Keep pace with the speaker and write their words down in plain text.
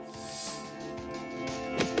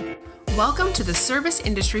Welcome to the Service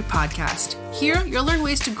Industry Podcast. Here, you'll learn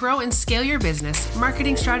ways to grow and scale your business,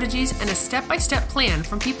 marketing strategies, and a step-by-step plan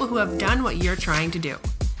from people who have done what you're trying to do.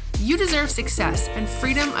 You deserve success and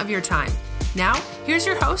freedom of your time. Now, here's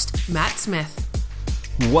your host, Matt Smith.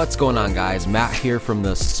 What's going on, guys? Matt here from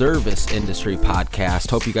the Service Industry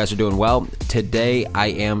Podcast. Hope you guys are doing well. Today, I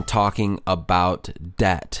am talking about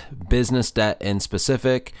debt, business debt in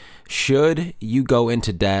specific. Should you go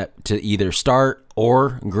into debt to either start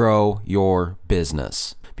or grow your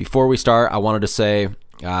business? Before we start, I wanted to say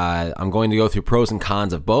I'm going to go through pros and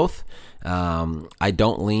cons of both. I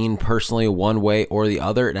don't lean personally one way or the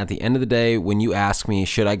other. And at the end of the day, when you ask me,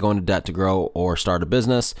 should I go into debt to grow or start a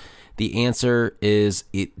business? The answer is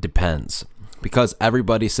it depends, because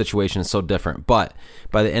everybody's situation is so different. But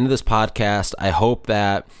by the end of this podcast, I hope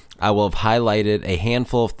that I will have highlighted a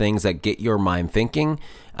handful of things that get your mind thinking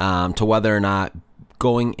to whether or not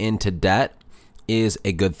going into debt is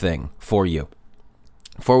a good thing for you.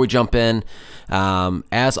 Before we jump in,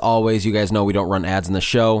 as always, you guys know we don't run ads in the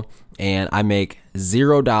show, and I make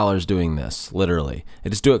 $0 doing this, literally. I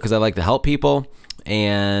just do it because I like to help people,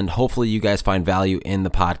 and hopefully you guys find value in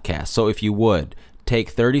the podcast. So if you would, take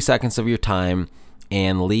 30 seconds of your time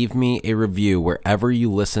and leave me a review wherever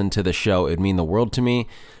you listen to the show. It'd mean the world to me.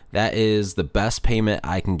 That is the best payment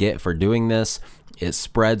I can get for doing this. It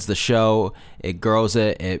spreads the show, it grows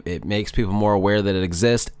it, it makes people more aware that it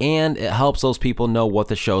exists, and it helps those people know what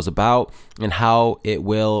the show's about and how it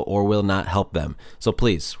will or will not help them. So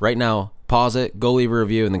please, right now, pause it, go leave a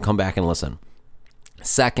review, and then come back and listen.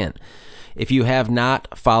 Second, if you have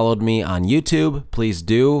not followed me on YouTube, please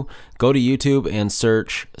do. Go to YouTube and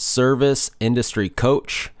search Service Industry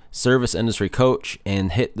Coach,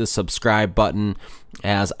 and hit the subscribe button,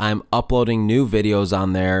 as I'm uploading new videos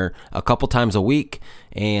on there a couple times a week,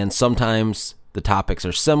 and sometimes the topics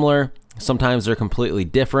are similar, sometimes they're completely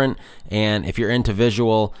different, and if you're into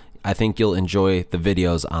visual, I think you'll enjoy the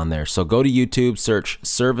videos on there. So go to YouTube, search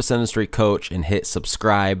Service Industry Coach, and hit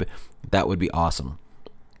subscribe. That would be awesome.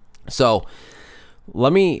 So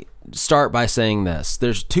let me start by saying this.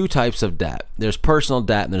 There's two types of debt. There's personal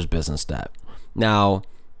debt and there's business debt. Now,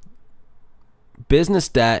 business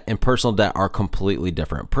debt and personal debt are completely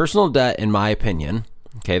different. Personal debt, in my opinion,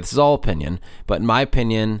 okay, this is all opinion, but in my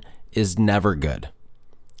opinion, is never good.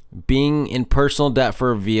 Being in personal debt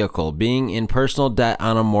for a vehicle, being in personal debt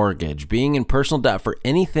on a mortgage, being in personal debt for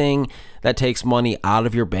anything that takes money out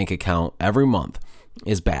of your bank account every month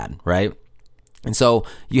is bad, right? And so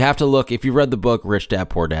you have to look, if you read the book, Rich Dad,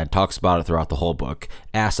 Poor Dad, talks about it throughout the whole book,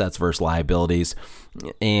 assets versus liabilities,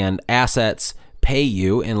 and assets pay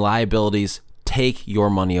you and liabilities take your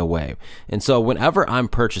money away. And so whenever I'm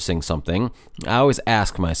purchasing something, I always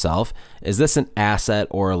ask myself, is this an asset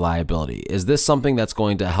or a liability? Is this something that's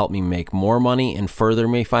going to help me make more money and further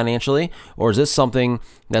me financially? Or is this something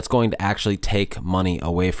that's going to actually take money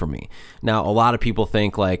away from me? Now, a lot of people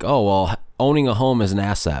think like, oh, well, owning a home is an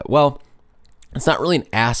asset. Well, it's not really an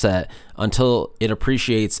asset until it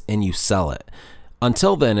appreciates and you sell it.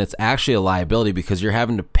 Until then, it's actually a liability because you're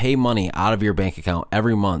having to pay money out of your bank account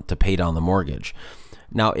every month to pay down the mortgage.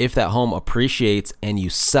 Now, if that home appreciates and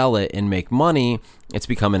you sell it and make money, it's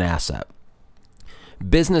become an asset.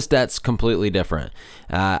 Business debt's completely different.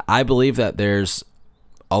 I believe that there's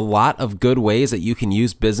a lot of good ways that you can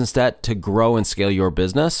use business debt to grow and scale your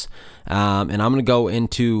business. And I'm going to go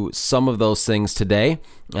into some of those things today.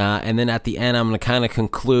 And then at the end, I'm going to kind of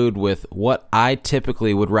conclude with what I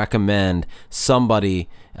typically would recommend somebody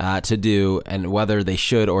to do and whether they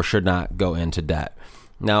should or should not go into debt.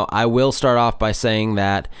 Now, I will start off by saying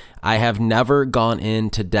that I have never gone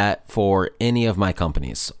into debt for any of my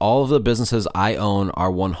companies. All of the businesses I own are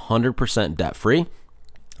 100% debt-free.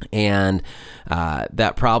 And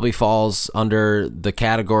that probably falls under the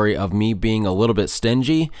category of me being a little bit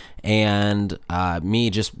stingy and me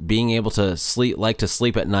just being able to like to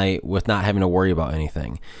sleep at night with not having to worry about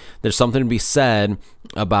anything. There's something to be said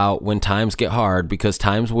about when times get hard, because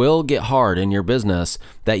times will get hard in your business,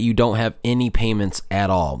 that you don't have any payments at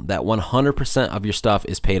all, that 100% of your stuff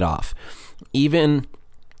is paid off. Even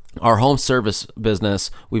our home service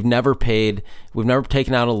business, we've never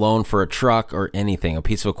taken out a loan for a truck or anything, a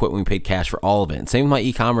piece of equipment. We paid cash for all of it. And same with my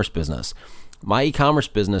e-commerce business. My e-commerce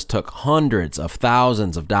business took hundreds of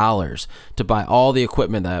thousands of dollars to buy all the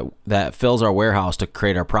equipment that fills our warehouse to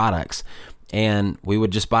create our products. And we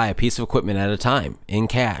would just buy a piece of equipment at a time in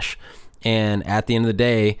cash. And at the end of the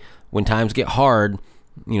day, when times get hard,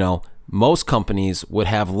 most companies would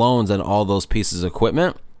have loans on all those pieces of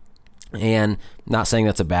equipment. And not saying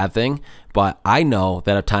that's a bad thing, but I know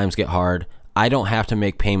that if times get hard, I don't have to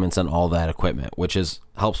make payments on all that equipment, which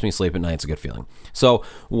helps me sleep at night. It's a good feeling. So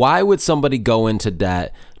why would somebody go into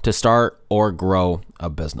debt to start or grow a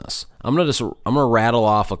business? I'm gonna rattle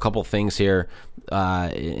off a couple things here.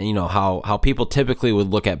 How people typically would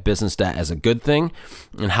look at business debt as a good thing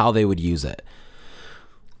and how they would use it.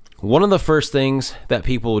 One of the first things that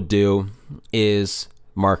people would do is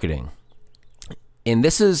marketing. And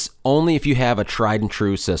this is only if you have a tried and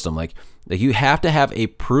true system. Like you have to have a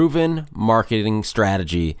proven marketing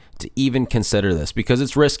strategy to even consider this, because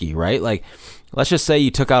it's risky, right? Like, let's just say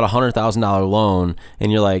you took out a $100,000 loan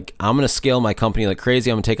and you're like, I'm going to scale my company like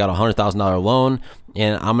crazy. I'm going to take out a $100,000 loan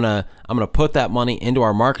and I'm going to put that money into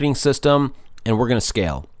our marketing system and we're going to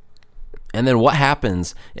scale. And then what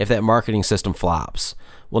happens if that marketing system flops?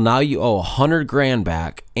 Well, now you owe $100,000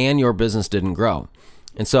 back and your business didn't grow.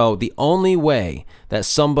 And so the only way that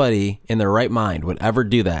somebody in their right mind would ever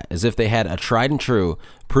do that is if they had a tried and true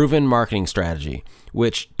proven marketing strategy,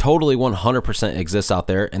 which totally 100% exists out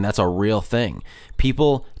there. And that's a real thing.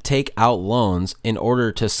 People take out loans in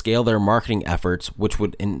order to scale their marketing efforts, which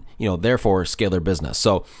would, therefore scale their business.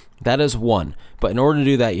 So that is one. But in order to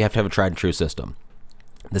do that, you have to have a tried and true system.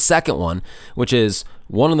 The second one, which is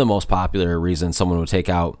one of the most popular reasons someone would take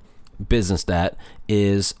out business debt,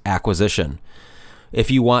 is acquisition. If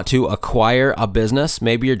you want to acquire a business,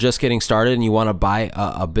 maybe you're just getting started and you want to buy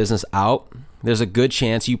a business out, there's a good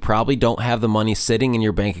chance you probably don't have the money sitting in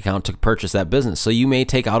your bank account to purchase that business. So you may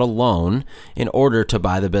take out a loan in order to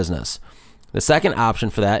buy the business. The second option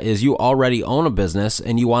for that is you already own a business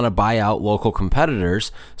and you want to buy out local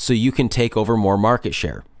competitors so you can take over more market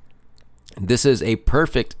share. This is a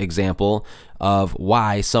perfect example of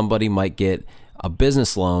why somebody might get a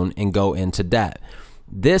business loan and go into debt.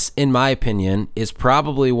 This, in my opinion, is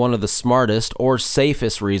probably one of the smartest or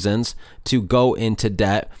safest reasons to go into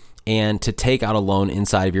debt and to take out a loan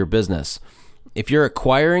inside of your business. If you're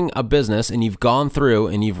acquiring a business and you've gone through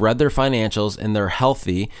and you've read their financials and they're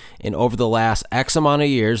healthy, and over the last X amount of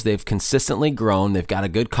years, they've consistently grown, they've got a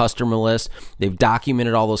good customer list, they've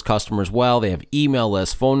documented all those customers well, they have email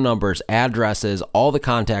lists, phone numbers, addresses, all the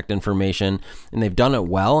contact information, and they've done it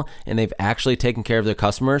well, and they've actually taken care of their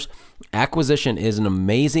customers, acquisition is an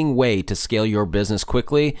amazing way to scale your business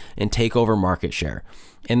quickly and take over market share.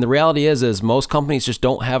 And the reality is most companies just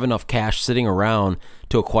don't have enough cash sitting around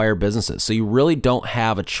to acquire businesses. So you really don't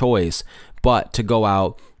have a choice but to go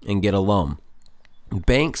out and get a loan.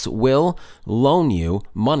 Banks will loan you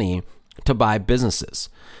money to buy businesses.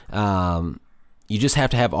 You just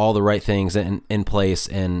have to have all the right things in place,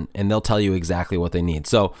 and they'll tell you exactly what they need.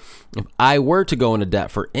 So if I were to go into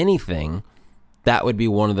debt for anything, that would be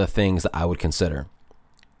one of the things that I would consider.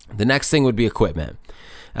 The next thing would be equipment.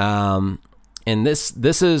 And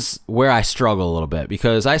this is where I struggle a little bit,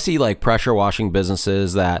 because I see like pressure washing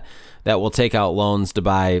businesses that will take out loans to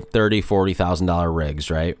buy $30,000, $40,000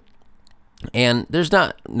 rigs, right? And there's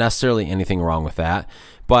not necessarily anything wrong with that,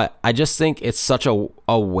 but I just think it's such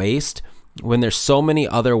a waste when there's so many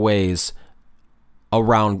other ways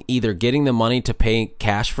around either getting the money to pay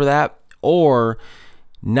cash for that or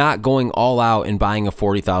not going all out and buying a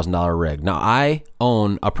 $40,000 rig. Now, I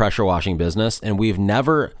own a pressure washing business, and we've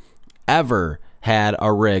never ever had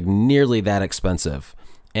a rig nearly that expensive.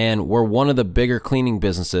 And we're one of the bigger cleaning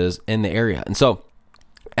businesses in the area. And so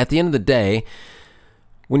at the end of the day,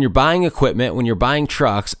 when you're buying equipment, when you're buying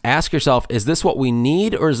trucks, ask yourself, is this what we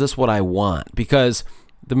need or is this what I want? Because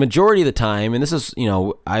the majority of the time, and this is,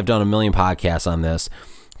 I've done a million podcasts on this,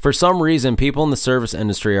 for some reason, people in the service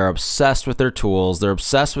industry are obsessed with their tools. They're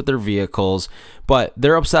obsessed with their vehicles, but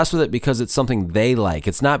they're obsessed with it because it's something they like.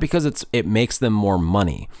 It's not because it makes them more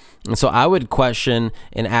money. And so I would question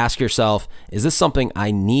and ask yourself, is this something I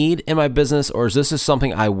need in my business, or is this just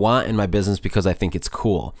something I want in my business because I think it's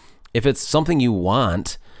cool? If it's something you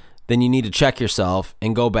want, then you need to check yourself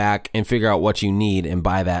and go back and figure out what you need and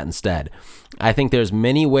buy that instead. I think there's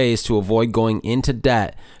many ways to avoid going into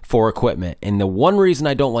debt for equipment. And the one reason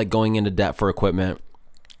I don't like going into debt for equipment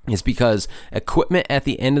is because equipment at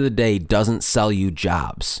the end of the day doesn't sell you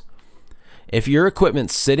jobs. If your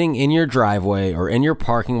equipment's sitting in your driveway or in your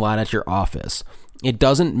parking lot at your office, it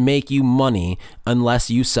doesn't make you money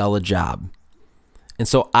unless you sell a job. And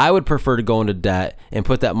so I would prefer to go into debt and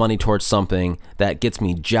put that money towards something that gets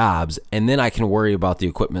me jobs, and then I can worry about the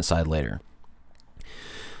equipment side later.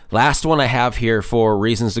 Last one I have here for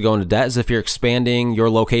reasons to go into debt is if you're expanding your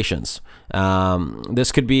locations.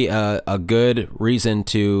 This could be a good reason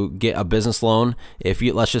to get a business loan.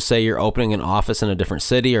 Let's just say you're opening an office in a different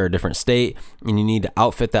city or a different state, and you need to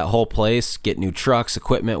outfit that whole place, get new trucks,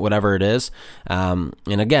 equipment, whatever it is. And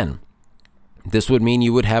again, This would mean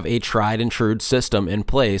you would have a tried and true system in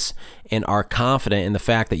place and are confident in the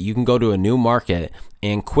fact that you can go to a new market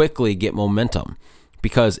and quickly get momentum.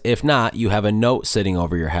 Because if not, you have a note sitting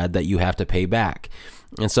over your head that you have to pay back.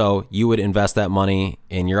 And so you would invest that money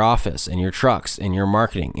in your office, in your trucks, in your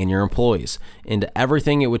marketing, in your employees, into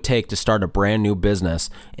everything it would take to start a brand new business.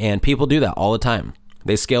 And people do that all the time.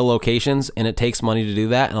 They scale locations and it takes money to do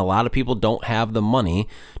that. And a lot of people don't have the money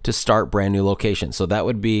to start brand new locations. So that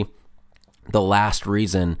would be the last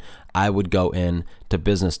reason I would go into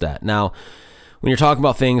business debt. Now, when you're talking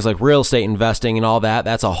about things like real estate investing and all that,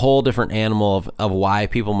 that's a whole different animal of why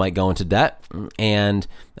people might go into debt. And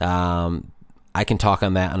I can talk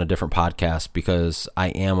on that on a different podcast because I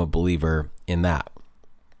am a believer in that.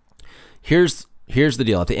 Here's the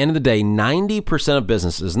deal. At the end of the day, 90% of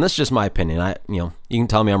businesses, and this is just my opinion, you can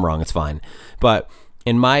tell me I'm wrong, it's fine. But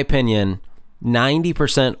in my opinion,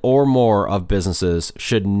 90% or more of businesses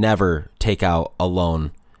should never take out a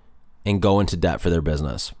loan and go into debt for their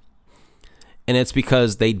business. And it's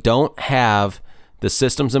because they don't have the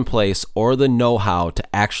systems in place or the know-how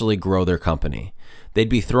to actually grow their company. They'd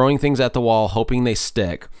be throwing things at the wall, hoping they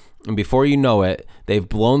stick. And before you know it, they've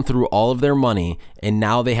blown through all of their money, and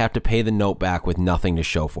now they have to pay the note back with nothing to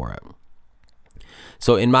show for it.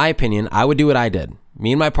 So in my opinion, I would do what I did.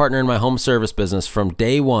 Me and my partner in my home service business, from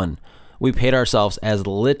day one, we paid ourselves as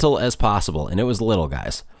little as possible. And it was little,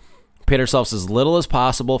 guys. Paid ourselves as little as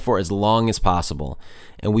possible for as long as possible.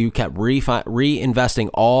 And we kept reinvesting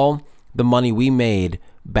all the money we made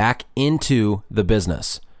back into the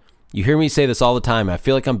business. You hear me say this all the time. I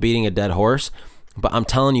feel like I'm beating a dead horse, but I'm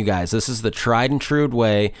telling you guys, this is the tried and true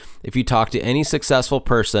way. If you talk to any successful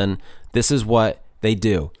person, this is what they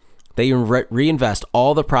do. They reinvest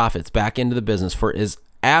all the profits back into the business for as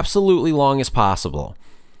absolutely long as possible.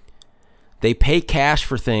 They pay cash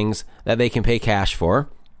for things that they can pay cash for.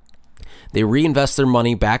 They reinvest their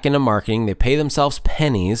money back into marketing. They pay themselves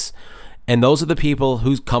pennies. And those are the people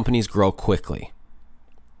whose companies grow quickly.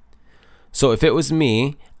 So if it was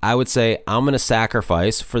me, I would say I'm going to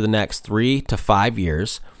sacrifice for the next 3 to 5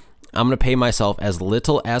 years. I'm going to pay myself as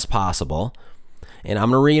little as possible. And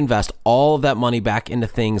I'm going to reinvest all of that money back into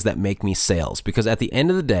things that make me sales. Because at the end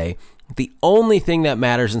of the day, the only thing that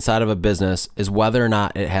matters inside of a business is whether or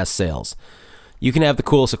not it has sales. You can have the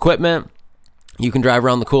coolest equipment. You can drive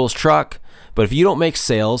around the coolest truck. But if you don't make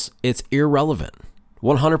sales, it's irrelevant.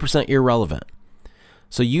 100% irrelevant.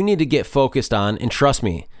 So you need to get focused on, and trust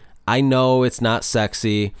me, I know it's not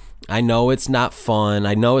sexy. I know it's not fun.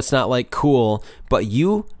 I know it's not like cool, but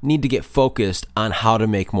you need to get focused on how to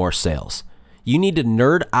make more sales. You need to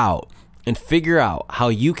nerd out and figure out how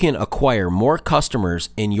you can acquire more customers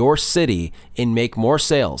in your city and make more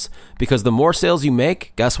sales. Because the more sales you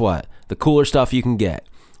make, guess what? The cooler stuff you can get.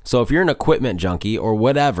 So if you're an equipment junkie or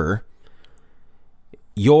whatever,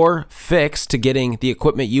 your fix to getting the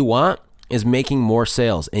equipment you want is making more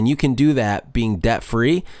sales. And you can do that being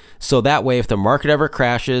debt-free. So that way, if the market ever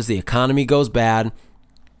crashes, the economy goes bad,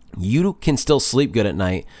 you can still sleep good at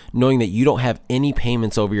night knowing that you don't have any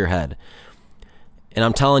payments over your head. And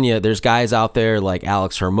I'm telling you, there's guys out there like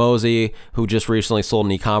Alex Hormozi, who just recently sold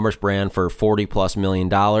an e-commerce brand for $40+ million,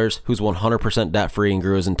 who's 100% debt-free and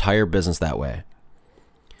grew his entire business that way.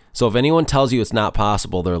 So if anyone tells you it's not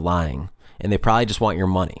possible, they're lying. And they probably just want your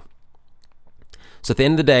money. So at the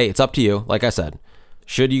end of the day, it's up to you. Like I said,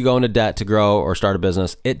 should you go into debt to grow or start a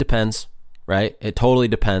business? It depends, right? It totally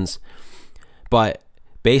depends. But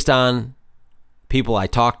based on people I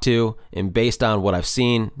talk to and based on what I've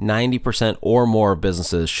seen, 90% or more of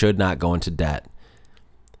businesses should not go into debt.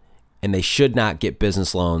 And they should not get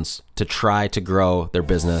business loans to try to grow their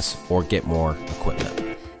business or get more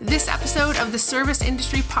equipment. This episode of the Service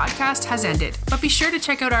Industry Podcast has ended, but be sure to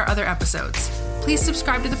check out our other episodes. Please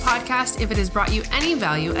subscribe to the podcast if it has brought you any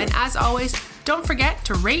value, and as always, don't forget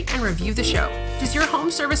to rate and review the show. Does your home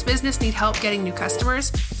service business need help getting new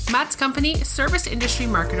customers? Matt's company, Service Industry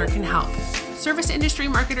Marketer, can help. Service Industry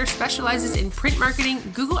Marketer specializes in print marketing,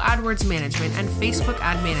 Google AdWords management, and Facebook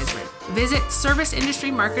ad management. Visit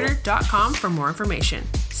serviceindustrymarketer.com for more information.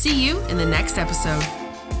 See you in the next episode.